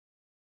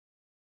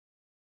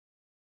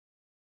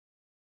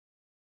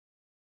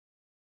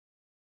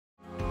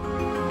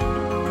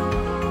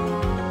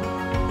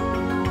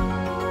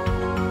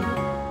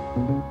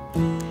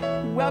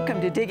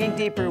Welcome to Digging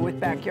Deeper with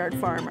Backyard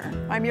Farmer.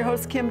 I'm your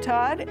host, Kim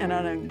Todd, and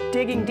on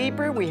Digging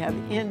Deeper, we have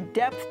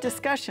in-depth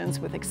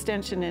discussions with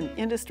extension and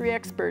industry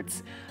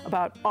experts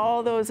about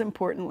all those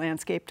important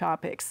landscape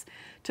topics.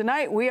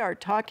 Tonight, we are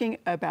talking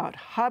about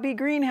hobby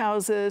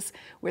greenhouses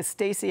with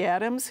Stacy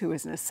Adams, who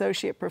is an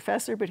associate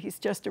professor, but he's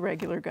just a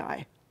regular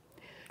guy.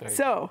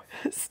 So,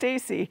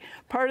 Stacy,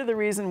 part of the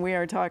reason we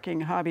are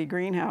talking hobby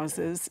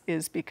greenhouses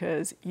is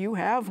because you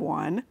have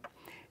one,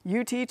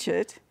 you teach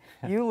it,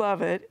 you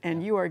love it,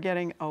 and you are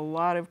getting a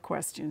lot of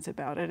questions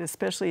about it,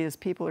 especially as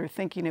people are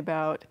thinking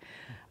about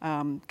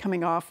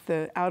coming out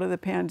of the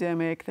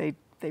pandemic. They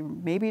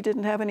maybe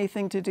didn't have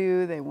anything to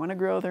do. They want to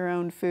grow their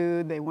own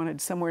food. They wanted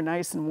somewhere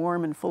nice and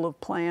warm and full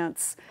of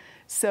plants.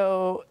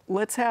 So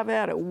let's have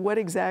at it. What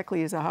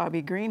exactly is a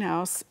hobby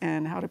greenhouse,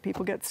 and how do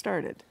people get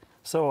started?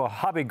 So a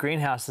hobby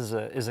greenhouse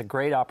is a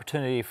great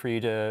opportunity for you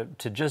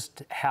to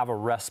just have a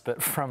respite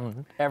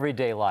from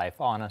everyday life,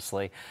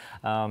 honestly.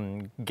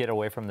 Get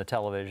away from the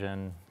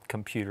television,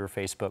 computer,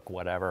 Facebook,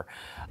 whatever.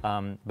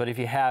 But if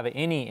you have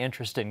any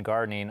interest in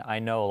gardening, I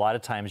know a lot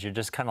of times you're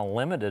just kind of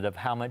limited of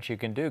how much you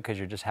can do because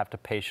you just have to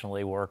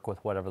patiently work with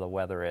whatever the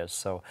weather is.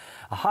 So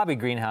a hobby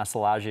greenhouse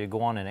allows you to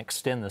go on and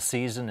extend the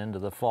season into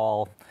the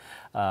fall.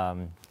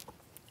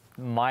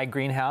 My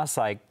greenhouse,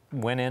 I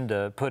went in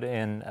to put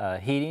in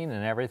heating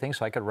and everything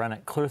so I could run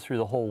it clear through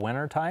the whole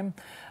winter time.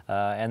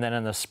 And then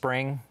in the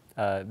spring,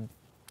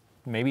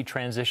 maybe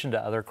transition to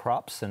other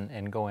crops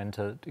and go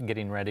into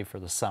getting ready for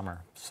the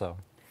summer.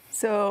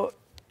 So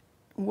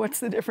what's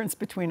the difference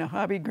between a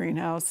hobby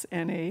greenhouse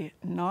and a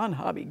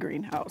non-hobby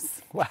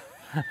greenhouse?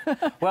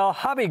 Well,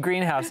 hobby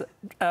greenhouse,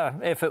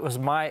 if it was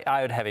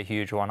I would have a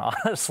huge one,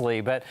 honestly.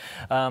 But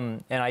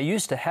and I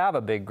used to have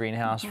a big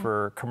greenhouse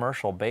for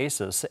commercial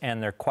basis,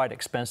 and they're quite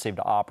expensive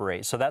to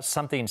operate. So that's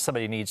something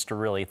somebody needs to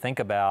really think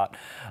about.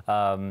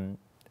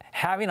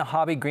 Having a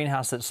hobby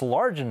greenhouse that's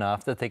large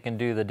enough that they can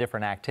do the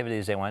different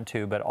activities they want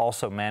to, but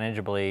also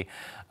manageably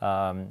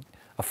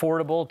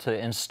affordable to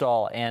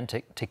install and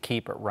to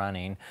keep it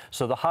running.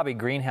 So the hobby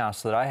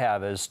greenhouse that I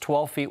have is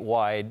 12 feet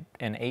wide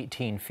and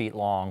 18 feet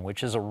long,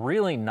 which is a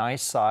really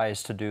nice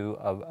size to do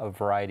a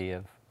variety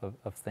of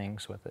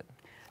things with it.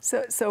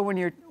 So when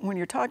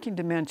you're talking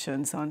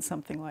dimensions on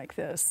something like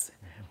this,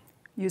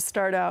 you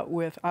start out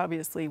with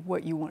obviously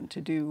what you want to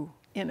do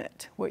in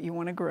it, what you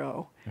want to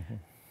grow.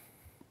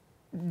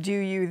 Do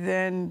you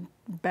then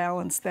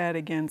balance that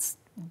against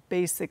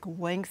basic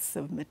lengths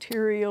of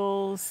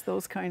materials,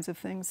 those kinds of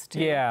things too?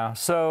 Yeah,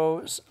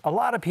 so a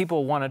lot of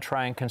people want to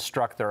try and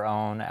construct their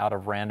own out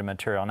of random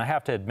material. And I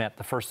have to admit,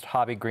 the first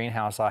hobby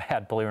greenhouse I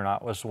had, believe it or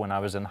not, was when I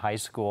was in high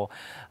school.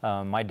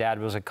 My dad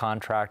was a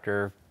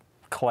contractor,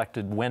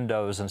 collected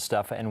windows and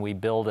stuff, and we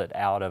build it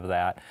out of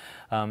that.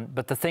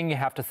 But the thing you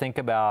have to think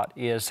about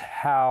is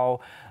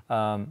how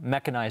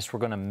mechanized we're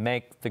going to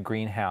make the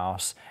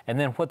greenhouse, and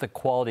then what the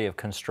quality of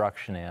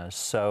construction is.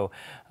 So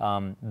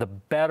the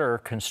better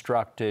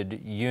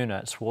constructed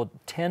units will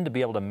tend to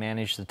be able to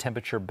manage the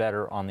temperature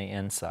better on the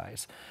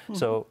insides.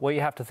 So what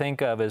you have to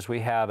think of is we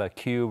have a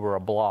cube or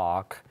a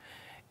block,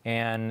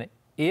 and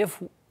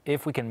if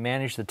we can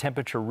manage the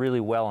temperature really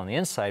well on the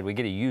inside, we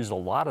get to use a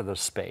lot of the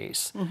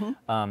space.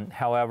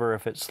 However,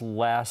 if it's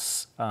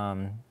less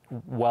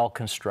well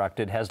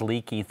constructed, has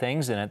leaky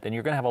things in it, then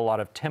you're going to have a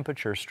lot of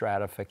temperature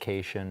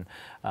stratification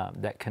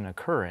that can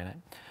occur in it.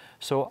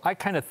 So I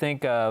kind of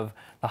think of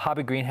the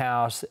hobby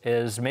greenhouse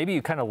as maybe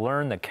you kind of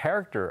learn the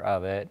character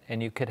of it,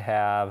 and you could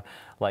have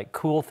like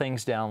cool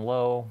things down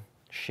low,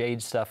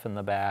 shade stuff in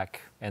the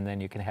back, and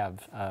then you can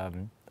have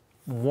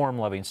warm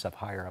loving stuff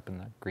higher up in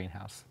the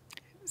greenhouse.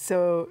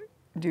 So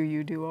do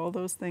you do all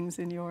those things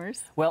in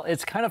yours? Well,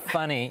 it's kind of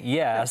funny,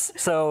 yes.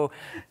 So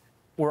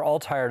we're all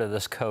tired of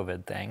this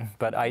COVID thing,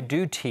 but I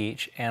do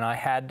teach, and I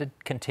had to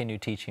continue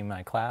teaching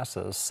my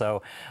classes.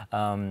 So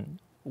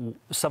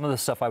some of the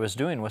stuff I was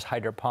doing was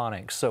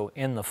hydroponics. So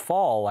in the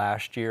fall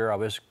last year, I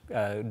was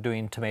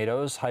doing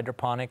tomatoes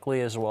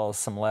hydroponically, as well as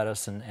some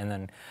lettuce and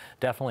then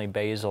definitely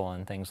basil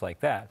and things like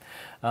that.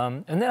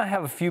 And then I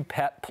have a few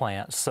pet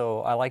plants.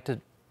 So I like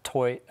to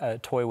toy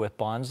with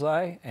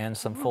bonsai and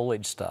some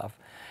foliage stuff.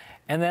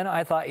 And then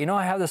I thought,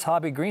 I have this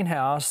hobby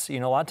greenhouse. A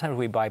lot of times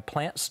we buy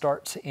plant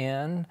starts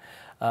in.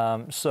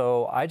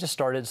 So I just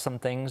started some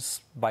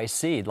things by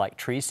seed, like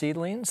tree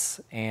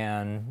seedlings,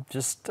 and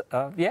just,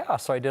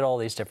 so I did all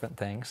these different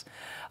things.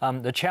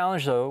 The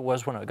challenge, though,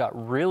 was when it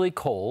got really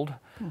cold,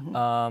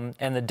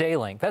 and the day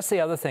length. That's the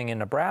other thing in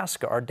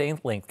Nebraska, our day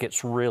length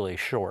gets really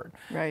short.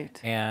 Right.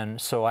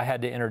 And so I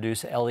had to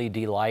introduce LED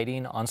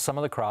lighting on some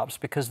of the crops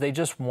because they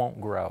just won't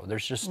grow.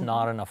 There's just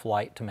not enough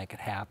light to make it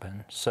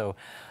happen. So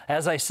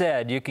as I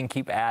said, you can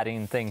keep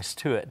adding things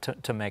to it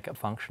to make it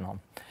functional.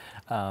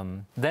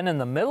 Then in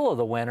the middle of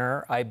the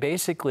winter, I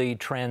basically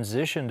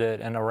transitioned it,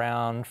 and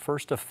around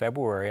 1st of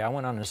February, I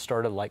went on and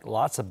started like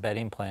lots of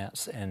bedding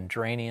plants and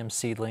geranium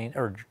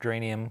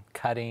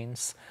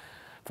cuttings,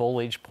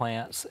 foliage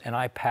plants, and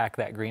I packed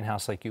that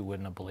greenhouse like you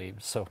wouldn't have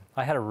believed. So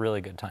I had a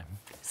really good time.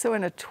 So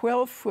in a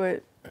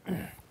 12-foot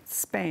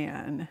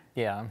span,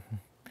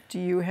 do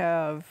you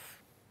have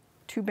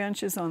 2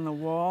 benches on the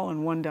wall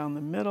and 1 down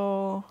the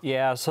middle.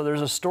 Yeah, so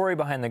there's a story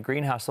behind the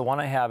greenhouse. The one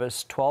I have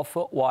is 12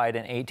 foot wide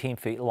and 18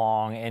 feet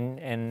long,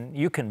 and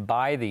you can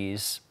buy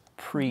these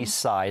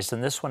pre-sized,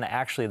 and this one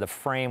actually, the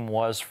frame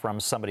was from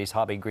somebody's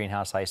hobby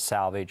greenhouse I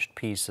salvaged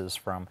pieces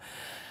from.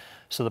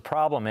 So the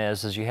problem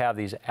is you have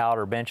these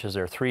outer benches,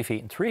 they're 3 feet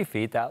and 3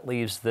 feet. That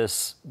leaves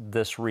this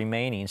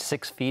remaining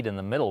 6 feet in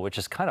the middle, which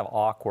is kind of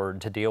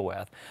awkward to deal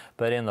with.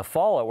 But in the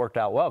fall, it worked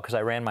out well because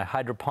I ran my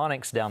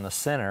hydroponics down the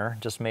center,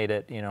 just made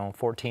it,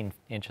 14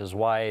 inches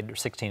wide or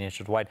 16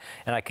 inches wide,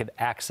 and I could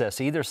access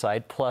either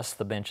side plus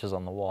the benches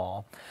on the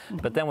wall.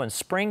 But then when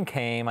spring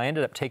came, I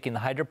ended up taking the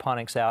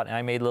hydroponics out, and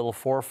I made little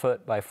 4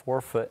 foot by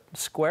 4 foot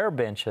square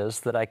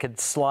benches that I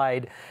could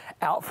slide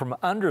out from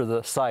under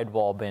the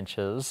sidewall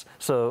benches.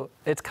 So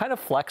it's kind of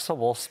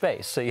flexible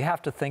space. So you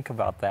have to think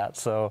about that.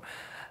 So,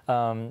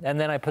 and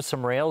then I put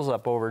some rails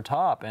up over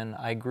top, and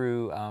I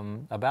grew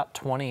about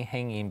 20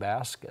 hanging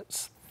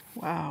baskets.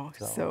 Wow.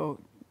 So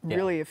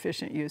really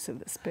efficient use of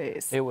the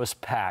space. It was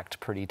packed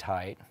pretty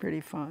tight.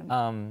 Pretty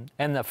fun.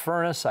 And the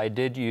furnace I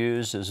did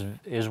use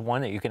is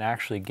one that you can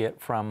actually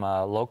get from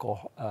a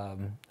local,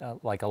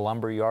 like a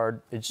lumber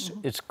yard.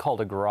 It's called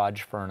a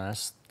garage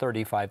furnace,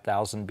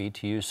 35,000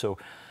 BTU. So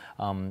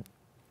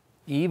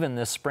even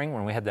this spring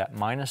when we had that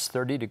minus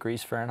 30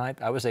 degrees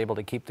Fahrenheit, I was able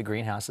to keep the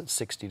greenhouse at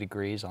 60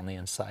 degrees on the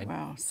inside.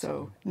 Wow,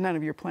 so none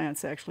of your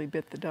plants actually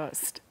bit the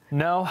dust.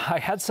 No, I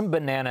had some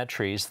banana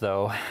trees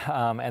though,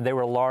 and they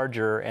were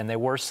larger and they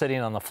were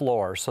sitting on the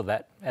floor, so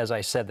that, as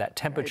I said, that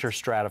temperature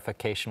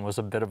stratification was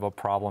a bit of a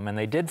problem, and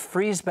they did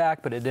freeze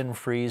back, but it didn't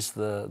freeze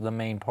the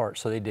main part,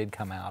 so they did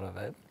come out of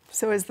it.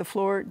 So is the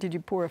floor, did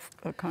you pour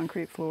a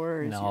concrete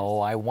floor? Or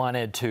No, I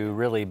wanted to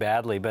really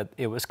badly, but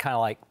it was kind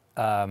of like,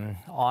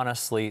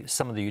 honestly,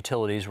 some of the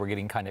utilities were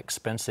getting kind of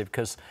expensive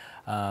because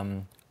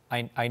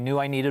I knew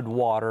I needed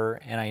water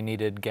and I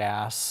needed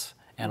gas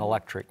and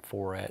electric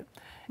for it.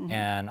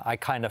 And I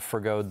kind of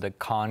forgoed the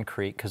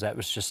concrete because that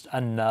was just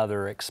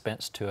another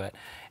expense to it.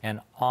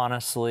 And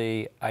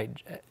honestly,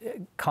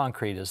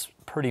 concrete is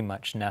pretty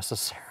much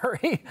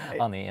necessary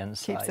on the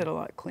inside. Keeps it a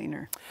lot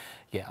cleaner.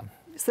 Yeah.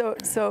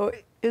 So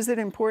is it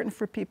important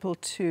for people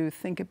to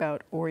think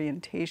about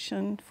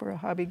orientation for a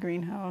hobby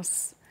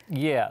greenhouse?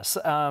 Yes,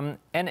 and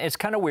it's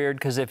kind of weird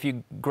because if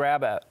you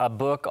grab a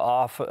book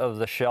off of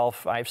the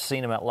shelf, I've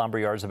seen them at lumber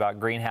yards about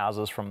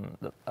greenhouses from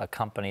a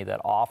company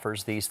that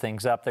offers these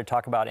things up. They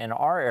talk about in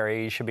our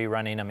area you should be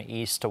running them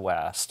east to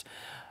west.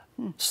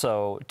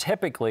 So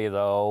typically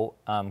though,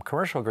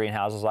 commercial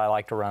greenhouses, I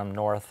like to run them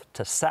north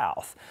to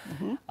south.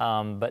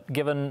 But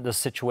given the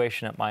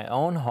situation at my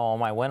own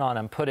home, I went on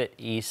and put it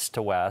east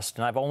to west,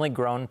 and I've only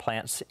grown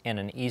plants in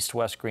an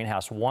east-west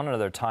greenhouse one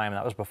other time.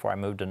 That was before I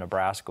moved to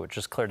Nebraska, which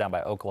is clear down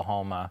by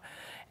Oklahoma.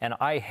 And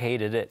I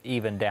hated it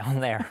even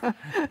down there.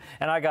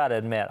 And I gotta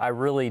admit, I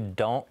really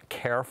don't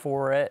care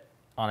for it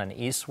on an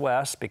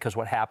east-west because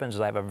what happens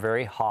is I have a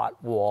very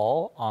hot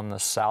wall on the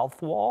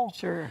south wall.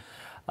 Sure.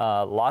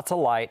 Lots of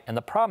light, and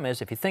the problem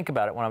is, if you think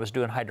about it, when I was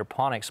doing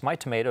hydroponics, my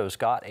tomatoes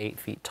got 8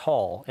 feet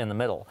tall in the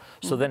middle.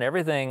 So then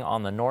everything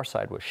on the north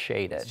side was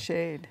shaded.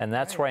 Shade. And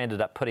that's where I ended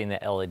up putting the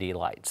LED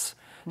lights.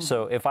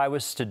 So if I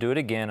was to do it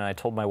again, and I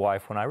told my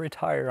wife, when I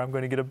retire, I'm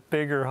going to get a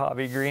bigger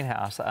hobby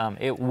greenhouse,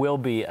 it will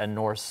be a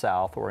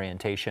north-south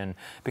orientation,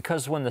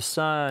 because when the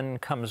sun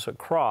comes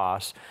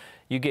across,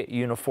 you get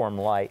uniform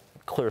light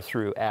clear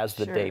through as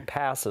the day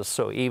passes.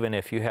 So even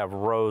if you have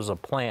rows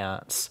of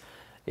plants,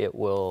 it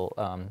will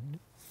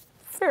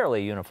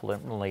fairly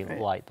uniformly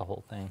light the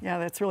whole thing. Yeah,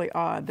 that's really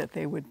odd that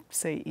they would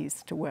say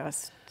east to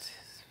west.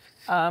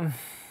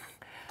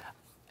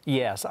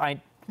 Yes,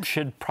 I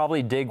should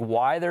probably dig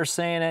why they're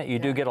saying it. You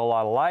do get a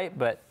lot of light,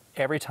 but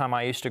every time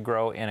I used to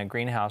grow in a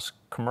greenhouse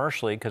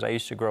commercially, because I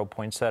used to grow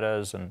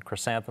poinsettias and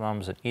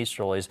chrysanthemums and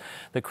easterlies,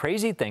 the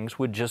crazy things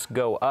would just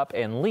go up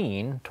and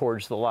lean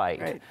towards the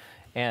light.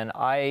 And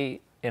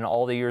in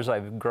all the years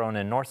I've grown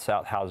in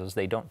north-south houses,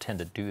 they don't tend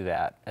to do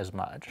that as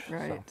much.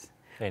 So,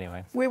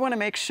 anyway. We want to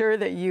make sure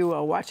that you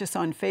watch us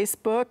on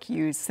Facebook,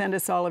 you send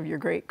us all of your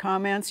great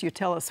comments, you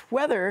tell us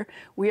whether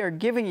we are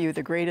giving you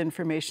the great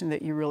information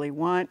that you really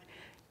want.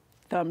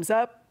 Thumbs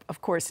up,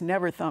 of course,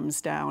 never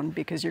thumbs down,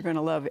 because you're going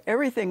to love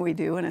everything we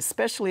do, and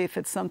especially if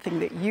it's something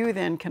that you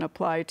then can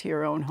apply to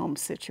your own home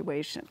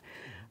situation.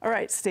 All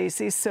right,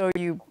 Stacy, so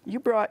you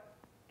brought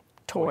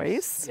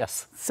toys.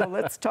 Yes. So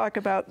let's talk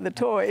about the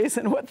toys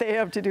and what they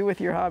have to do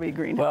with your hobby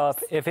greenhouse. Well,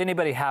 if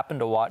anybody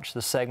happened to watch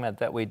the segment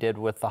that we did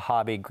with the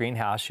hobby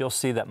greenhouse, you'll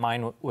see that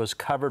mine was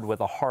covered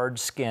with a hard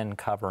skin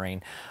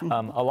covering.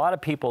 A lot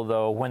of people,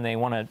 though, when they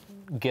want to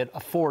get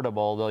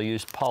affordable, they'll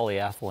use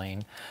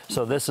polyethylene.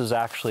 So this is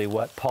actually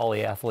what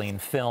polyethylene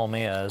film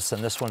is,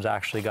 and this one's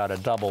actually got a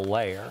double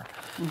layer.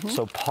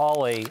 So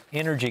poly,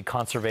 energy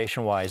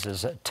conservation-wise,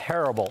 is a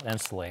terrible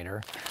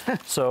insulator.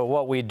 So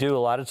what we do a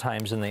lot of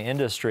times in the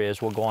industry is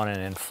we'll go on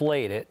and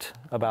inflate it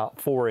about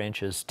 4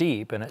 inches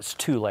deep, and it's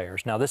 2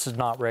 layers. Now this is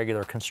not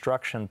regular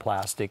construction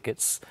plastic,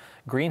 it's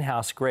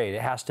greenhouse grade.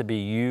 It has to be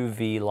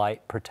UV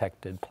light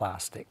protected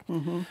plastic.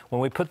 When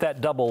we put that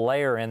double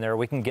layer in there,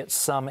 we can get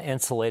some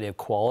insulative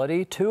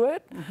quality to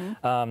it.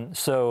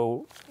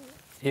 So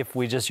if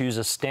we just use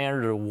a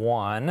standard of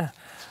one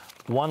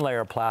layer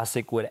of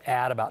plastic would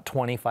add about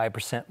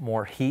 25%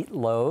 more heat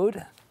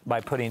load. By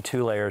putting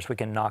 2 layers, we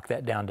can knock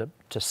that down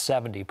to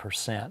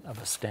 70%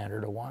 of a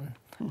standard of one.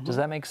 Does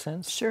that make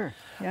sense? Sure.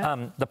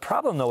 Yeah. The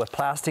problem, though, with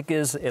plastic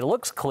is it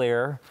looks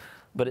clear,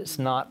 but it's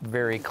not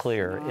very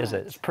clear, is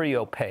it? It's pretty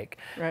opaque.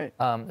 Right.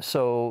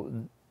 So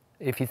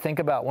if you think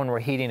about when we're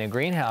heating a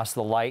greenhouse,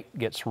 the light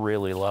gets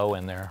really low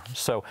in there.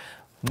 So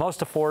most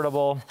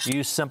affordable,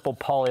 use simple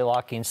poly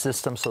locking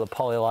system. So the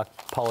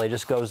poly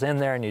just goes in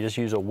there and you just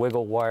use a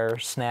wiggle wire,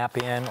 snap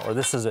in, or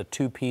this is a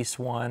 2-piece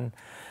one.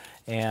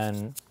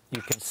 And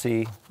you can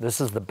see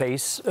this is the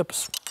base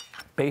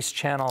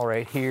channel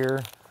right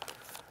here.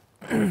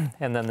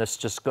 And then this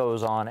just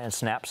goes on and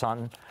snaps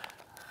on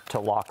to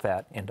lock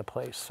that into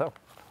place. So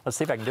let's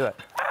see if I can do it.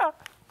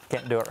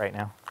 Can't do it right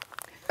now.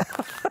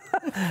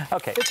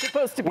 Okay, it's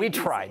supposed to be we easy.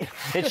 tried.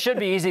 It should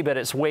be easy, but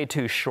it's way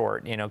too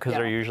short, you know, because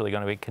they're usually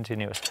going to be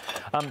continuous.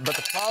 But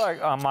the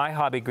product on my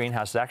hobby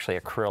greenhouse is actually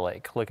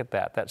acrylic. Look at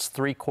that. That's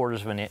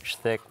 3/4 of an inch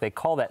thick. They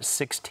call that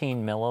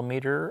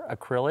 16mm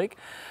acrylic.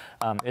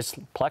 It's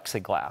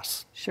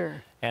plexiglass.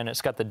 Sure. And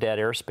it's got the dead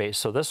airspace.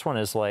 So this one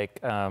is like,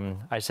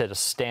 I said, a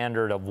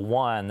standard of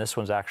 1. This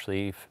one's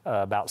actually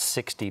about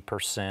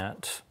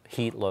 60%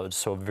 heat load,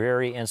 so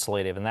very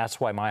insulative. And that's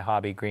why my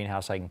hobby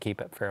greenhouse, I can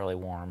keep it fairly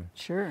warm.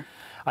 Sure.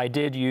 I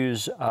did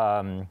use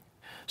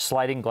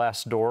sliding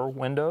glass door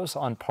windows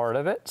on part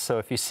of it. So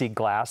if you see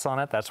glass on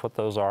it, that's what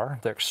those are.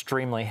 They're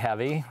extremely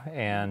heavy,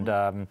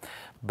 and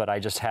but I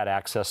just had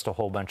access to a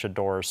whole bunch of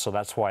doors, so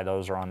that's why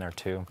those are on there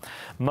too.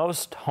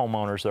 Most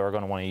homeowners, though, are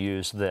going to want to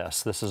use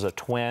this. This is a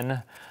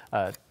twin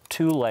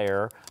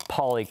 2-layer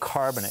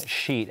polycarbonate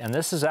sheet, and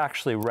this is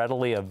actually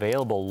readily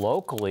available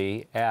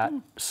locally at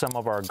some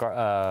of our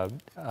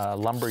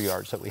lumber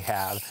yards that we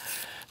have.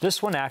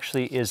 This one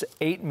actually is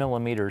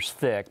 8mm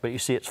thick, but you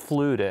see it's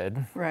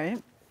fluted. Right.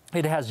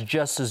 It has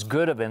just as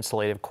good of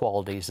insulative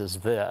qualities as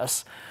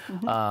this.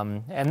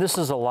 And this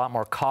is a lot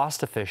more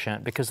cost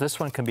efficient because this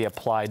one can be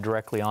applied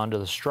directly onto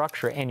the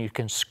structure and you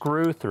can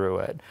screw through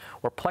it.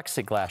 Or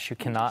plexiglass, you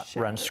cannot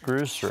run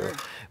screws through. Sure.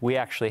 We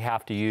actually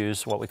have to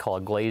use what we call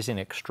a glazing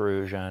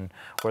extrusion,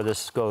 where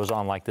this goes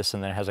on like this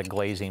and then it has a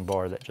glazing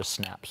bar that just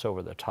snaps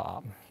over the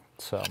top.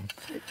 So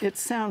It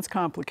sounds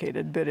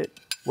complicated, but it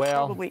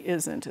probably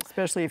isn't,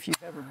 especially if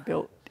you've ever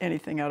built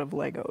anything out of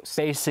Legos.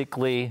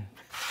 Basically,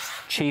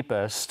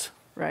 cheapest,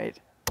 Right.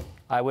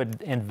 I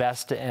would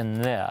invest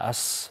in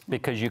this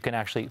because you can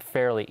actually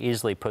fairly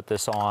easily put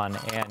this on,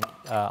 and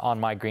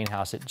on my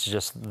greenhouse, it's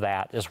just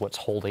that is what's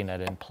holding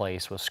it in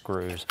place with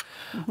screws.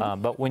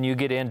 But when you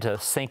get into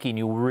sinking,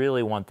 you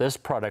really want this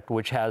product,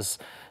 which has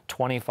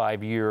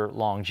 25-year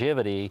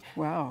longevity.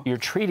 Wow. You're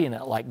treating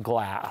it like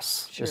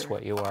glass, is Sure.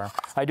 what you are.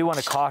 I do want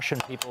to caution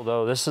people,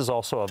 though, this is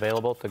also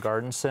available at the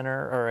garden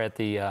center or at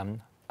the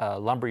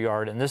lumber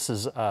yard, and this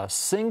is a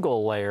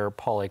single layer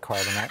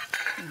polycarbonate.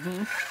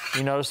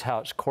 You notice how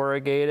it's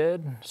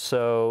corrugated,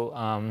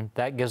 so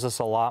that gives us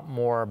a lot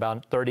more,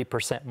 about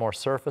 30% more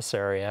surface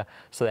area,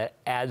 so that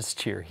adds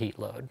to your heat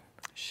load.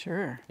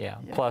 Sure. Yeah.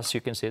 Plus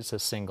you can see it's a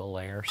single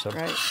layer, so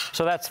Right.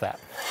 so that's that.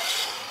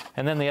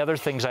 And then the other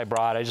things I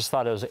brought, I just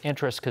thought it was of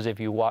interest because if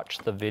you watch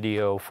the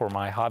video for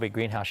my hobby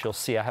greenhouse, you'll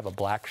see I have a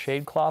black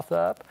shade cloth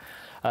up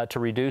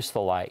to reduce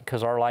the light,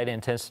 because our light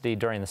intensity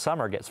during the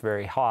summer gets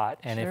very hot.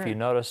 And if you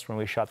noticed when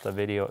we shot the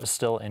video, it was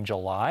still in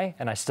July,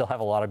 and I still have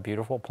a lot of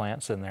beautiful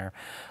plants in there.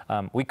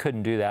 We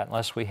couldn't do that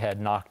unless we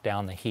had knocked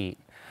down the heat.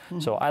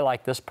 So I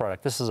like this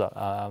product. This is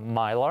a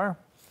Mylar,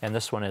 and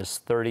this one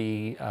is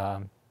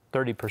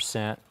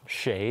 30%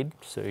 shade.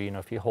 So, you know,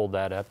 if you hold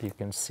that up, you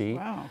can see.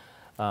 Wow.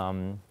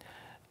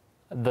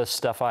 The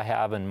stuff I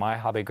have in my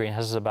hobby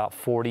greenhouse is about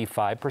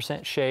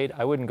 45% shade.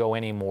 I wouldn't go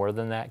any more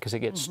than that because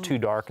it gets too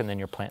dark and then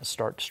your plants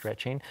start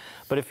stretching.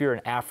 But if you're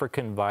an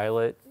African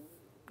violet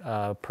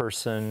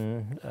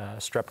person,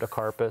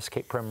 streptocarpus,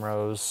 Cape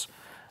primrose,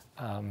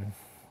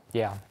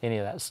 yeah, any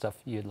of that stuff,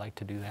 you'd like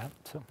to do that.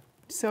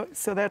 So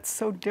that's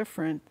so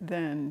different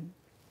than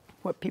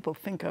what people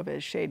think of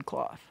as shade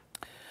cloth.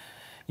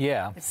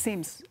 Yeah. It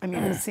seems, I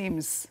mean, it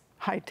seems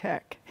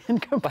high-tech in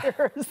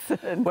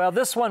comparison. Well,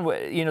 this one,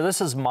 you know,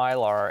 this is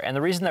Mylar, and the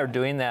reason they're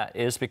doing that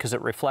is because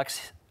it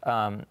reflects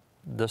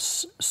the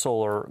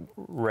solar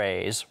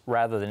rays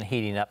rather than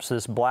heating up. So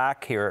this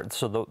black here,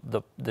 so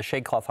the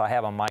shade cloth I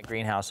have on my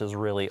greenhouse is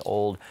really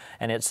old,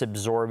 and it's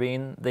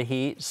absorbing the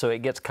heat, so it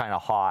gets kind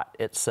of hot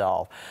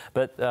itself.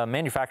 But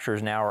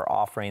manufacturers now are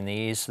offering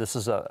these. This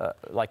is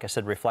like I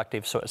said,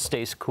 reflective, so it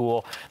stays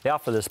cool. They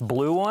offer this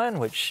blue one,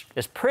 which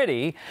is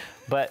pretty,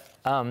 But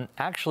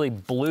actually,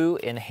 blue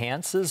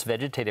enhances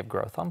vegetative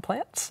growth on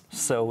plants.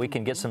 So we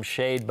can get some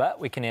shade,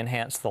 but we can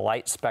enhance the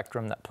light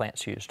spectrum that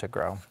plants use to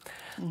grow.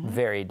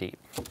 Very deep.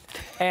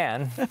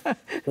 And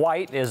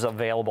white is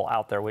available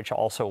out there, which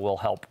also will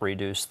help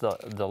reduce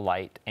the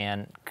light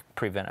and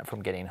prevent it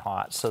from getting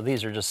hot. So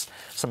these are just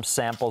some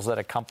samples that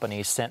a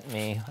company sent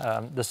me.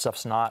 This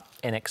stuff's not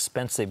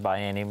inexpensive by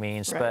any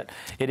means, but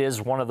it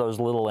is one of those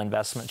little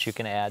investments you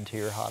can add to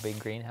your hobby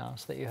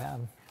greenhouse that you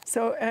have.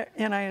 So,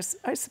 and I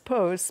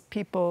suppose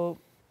people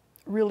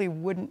really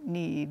wouldn't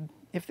need,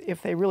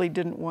 if they really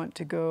didn't want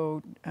to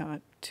go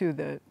to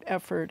the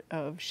effort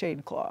of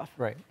shade cloth.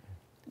 Right.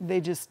 They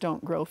just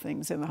don't grow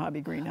things in the hobby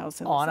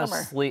greenhouse in the summer.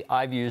 Honestly,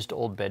 I've used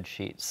old bed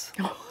sheets,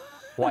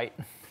 white.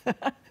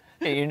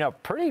 You know,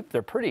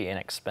 they're pretty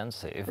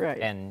inexpensive,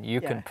 and you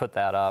can put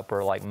that up,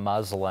 or like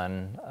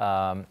muslin.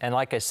 And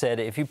like I said,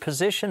 if you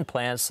position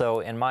plants, so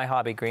in my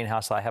hobby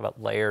greenhouse, I have it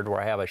layered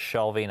where I have a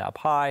shelving up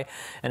high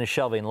and a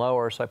shelving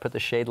lower. So I put the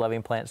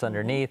shade-loving plants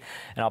underneath,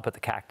 and I'll put the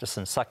cactus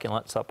and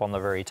succulents up on the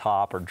very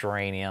top, or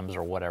geraniums,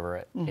 or whatever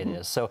it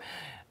is. So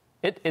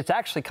it's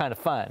actually kind of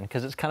fun,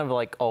 because it's kind of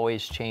like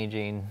always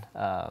changing.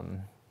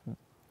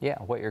 Yeah,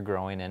 what you're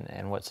growing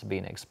and what's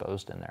being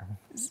exposed in there.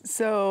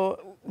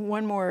 So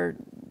one more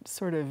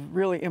sort of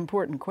really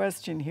important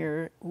question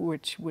here,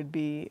 which would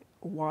be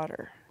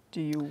water. Do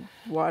you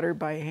water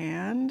by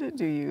hand?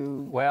 Do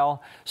you?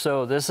 Well,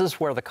 so this is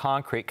where the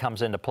concrete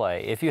comes into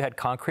play. If you had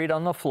concrete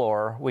on the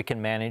floor, we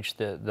can manage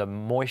the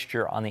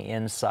moisture on the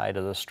inside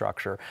of the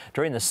structure.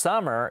 During the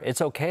summer, it's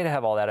okay to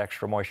have all that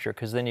extra moisture,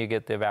 because then you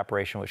get the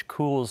evaporation, which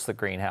cools the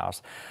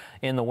greenhouse.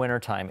 In the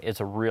wintertime, it's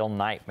a real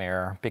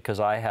nightmare,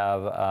 because I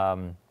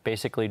have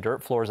basically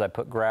dirt floors. I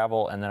put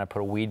gravel, and then I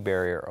put a weed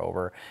barrier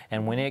over.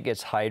 And when it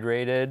gets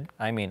hydrated,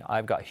 I mean,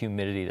 I've got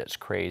humidity that's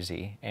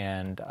crazy.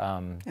 And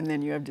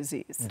then you have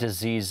disease.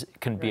 Disease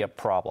can be a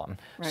problem.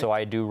 So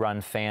I do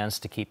run fans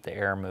to keep the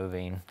air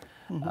moving.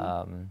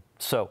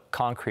 So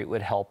concrete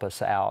would help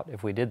us out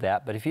if we did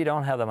that. But if you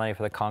don't have the money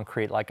for the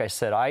concrete, like I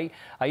said, I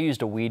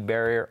used a weed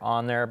barrier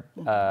on there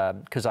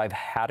because I've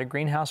had a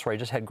greenhouse where I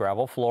just had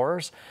gravel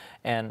floors,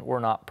 and we're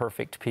not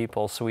perfect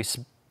people. So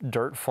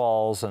dirt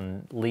falls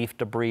and leaf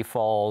debris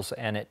falls,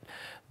 and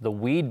the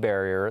weed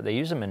barrier, they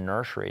use them in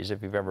nurseries,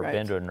 if you've ever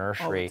been to a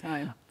nursery. All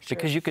the time.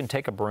 Because you can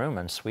take a broom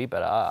and sweep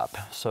it up.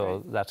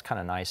 So that's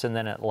kind of nice. And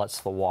then it lets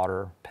the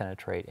water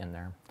penetrate in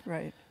there.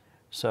 Right.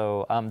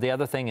 So the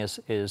other thing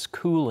is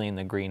cooling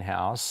the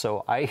greenhouse.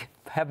 So I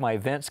have my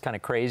vents kind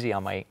of crazy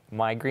on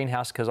my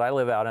greenhouse, because I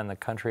live out in the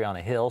country on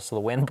a hill, so the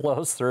wind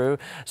blows through.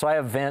 So I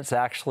have vents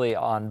actually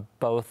on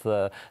both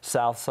the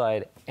south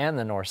side and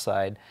the north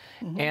side,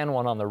 and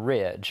one on the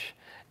ridge.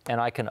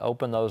 And I can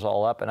open those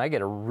all up, and I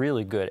get a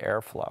really good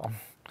airflow.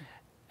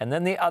 And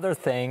then the other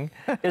thing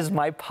is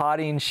my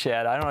potting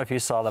shed. I don't know if you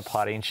saw the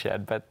potting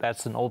shed, but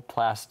that's an old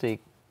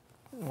plastic,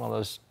 one of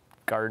those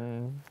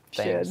garden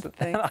things.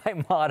 And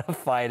I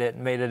modified it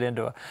and made it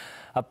into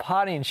a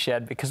potting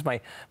shed, because my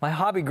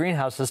hobby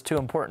greenhouse is too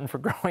important for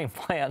growing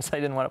plants. I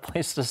didn't want a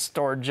place to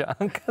store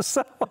junk.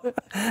 So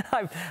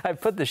I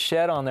put the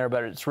shed on there,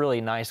 but it's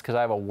really nice because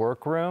I have a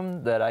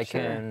workroom that I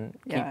can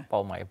keep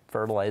all my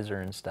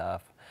fertilizer and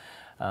stuff.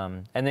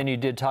 And then you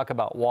did talk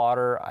about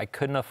water. I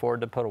couldn't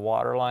afford to put a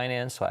water line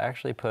in, so I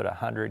actually put a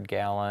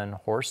 100-gallon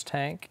horse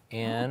tank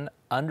in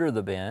under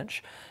the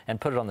bench and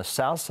put it on the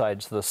south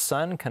side, so the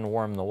sun can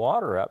warm the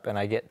water up, and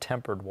I get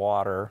tempered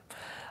water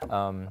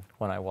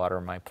when I water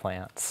my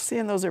plants. See,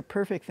 and those are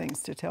perfect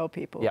things to tell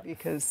people,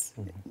 because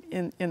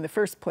in the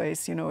first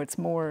place, you know, it's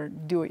more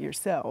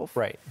do-it-yourself.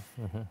 Right.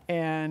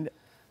 And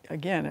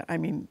again, I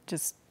mean,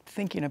 just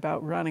thinking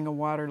about running a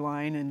water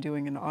line and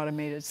doing an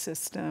automated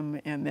system,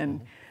 and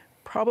then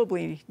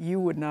probably you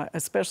would not,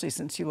 especially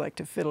since you like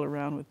to fiddle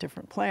around with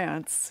different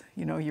plants,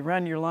 you know, you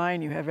run your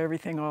line, you have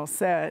everything all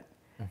set.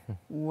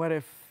 What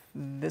if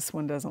this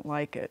one doesn't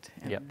like it?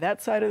 And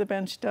that side of the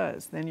bench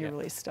does. Then you're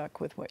really stuck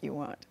with what you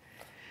want.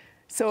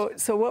 So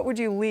what would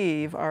you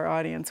leave our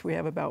audience? We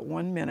have about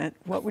 1 minute.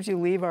 What would you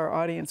leave our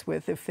audience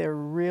with if they're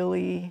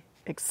really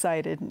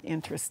excited and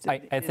interested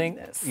I think,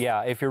 in this?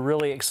 yeah, if you're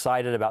really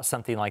excited about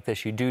something like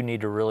this, you do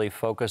need to really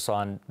focus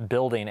on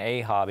building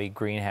a hobby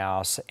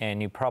greenhouse, and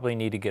you probably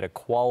need to get a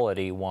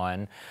quality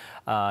one.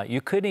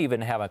 You could even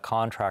have a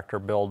contractor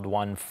build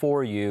one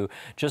for you,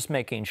 just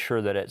making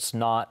sure that it's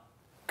not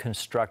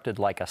constructed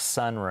like a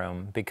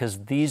sunroom,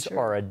 because these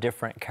are a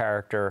different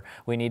character.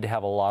 We need to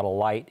have a lot of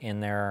light in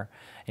there,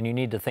 and you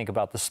need to think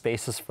about the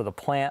spaces for the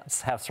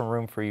plants, have some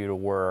room for you to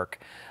work.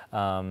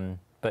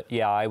 But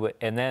yeah, I would,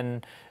 and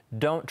then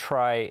don't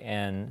try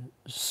and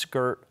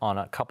skirt on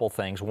a couple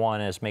things.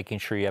 One is making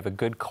sure you have a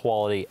good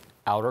quality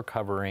outer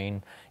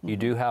covering. You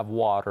do have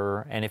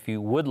water, and if you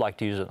would like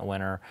to use it in the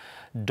winter,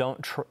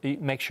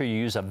 make sure you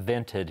use a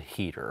vented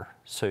heater.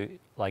 So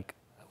like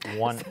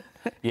one,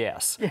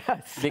 yes,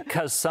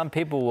 because some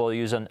people will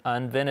use an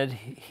unvented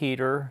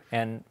heater,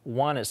 and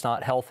one, it's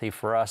not healthy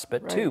for us,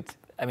 but two,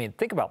 I mean,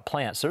 think about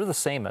plants. They're the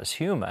same as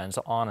humans,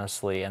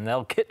 honestly, and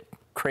they'll get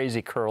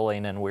crazy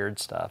curling and weird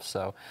stuff.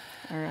 So,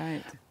 all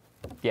right.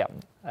 Yeah,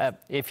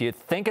 If you're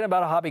thinking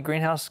about a hobby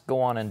greenhouse,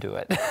 go on and do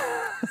it.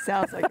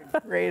 Sounds like a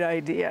great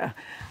idea.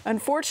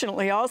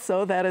 Unfortunately,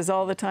 also, that is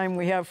all the time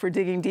we have for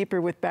Digging Deeper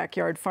with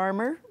Backyard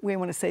Farmer. We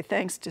want to say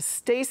thanks to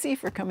Stacy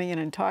for coming in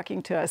and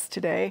talking to us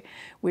today.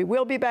 We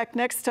will be back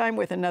next time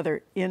with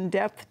another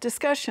in-depth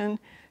discussion.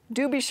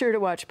 Do be sure to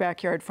watch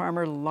Backyard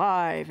Farmer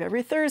live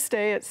every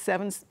Thursday at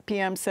 7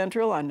 p.m.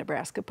 Central on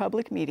Nebraska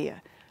Public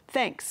Media.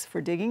 Thanks for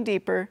digging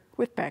deeper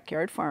with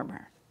Backyard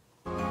Farmer.